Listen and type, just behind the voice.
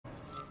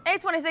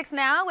8:26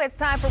 now. It's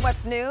time for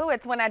What's New.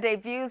 It's when I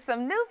debut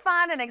some new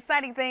fun and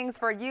exciting things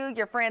for you,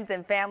 your friends,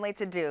 and family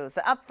to do.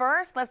 So up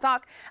first, let's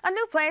talk a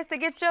new place to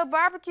get your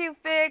barbecue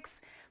fix.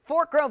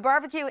 Fork Grove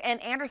Barbecue in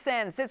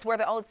Anderson sits where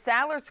the old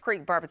Sadler's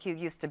Creek Barbecue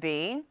used to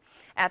be.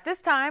 At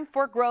this time,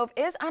 Fork Grove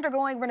is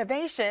undergoing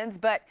renovations,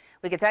 but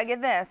we can tell you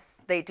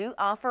this, they do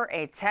offer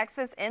a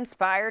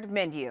Texas-inspired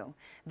menu.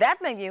 That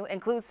menu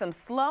includes some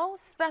slow,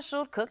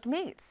 special cooked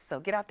meats, so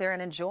get out there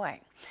and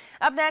enjoy.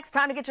 Up next,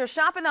 time to get your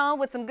shopping on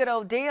with some good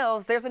old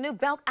deals. There's a new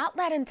Belks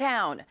Outlet in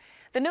town.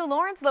 The new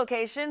Lawrence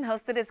location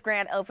hosted its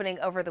grand opening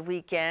over the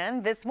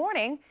weekend. This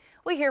morning,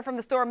 we hear from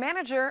the store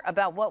manager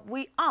about what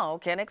we all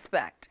can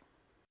expect.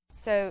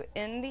 So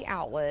in the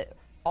outlet,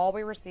 all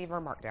we receive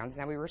are markdowns.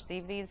 Now we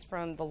receive these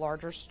from the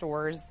larger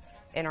stores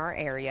in our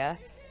area.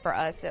 For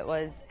us, it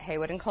was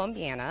Haywood and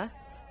Columbiana.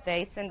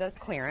 They send us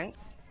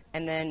clearance,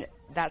 and then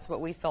that's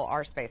what we fill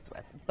our space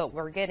with. But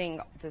we're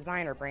getting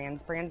designer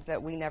brands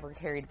that we never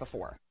carried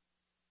before.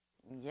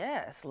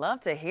 Yes, love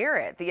to hear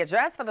it. The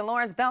address for the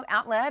Lawrence Belks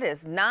Outlet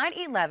is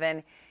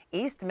 911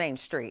 East Main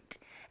Street.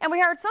 And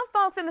we heard some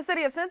folks in the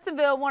city of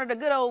Simpsonville wanted a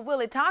good old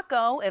Willy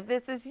taco. If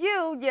this is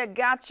you, you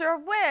got your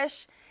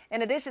wish.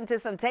 In addition to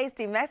some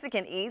tasty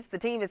Mexican eats, the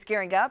team is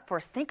gearing up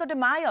for Cinco de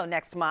Mayo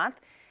next month.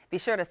 Be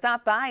sure to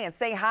stop by and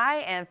say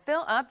hi and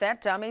fill up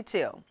that tummy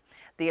too.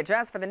 The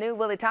address for the new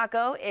Willy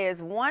Taco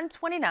is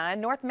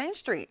 129 North Main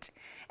Street.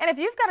 And if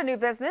you've got a new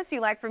business you'd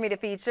like for me to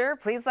feature,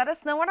 please let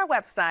us know on our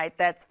website.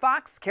 That's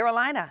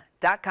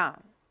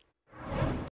foxcarolina.com.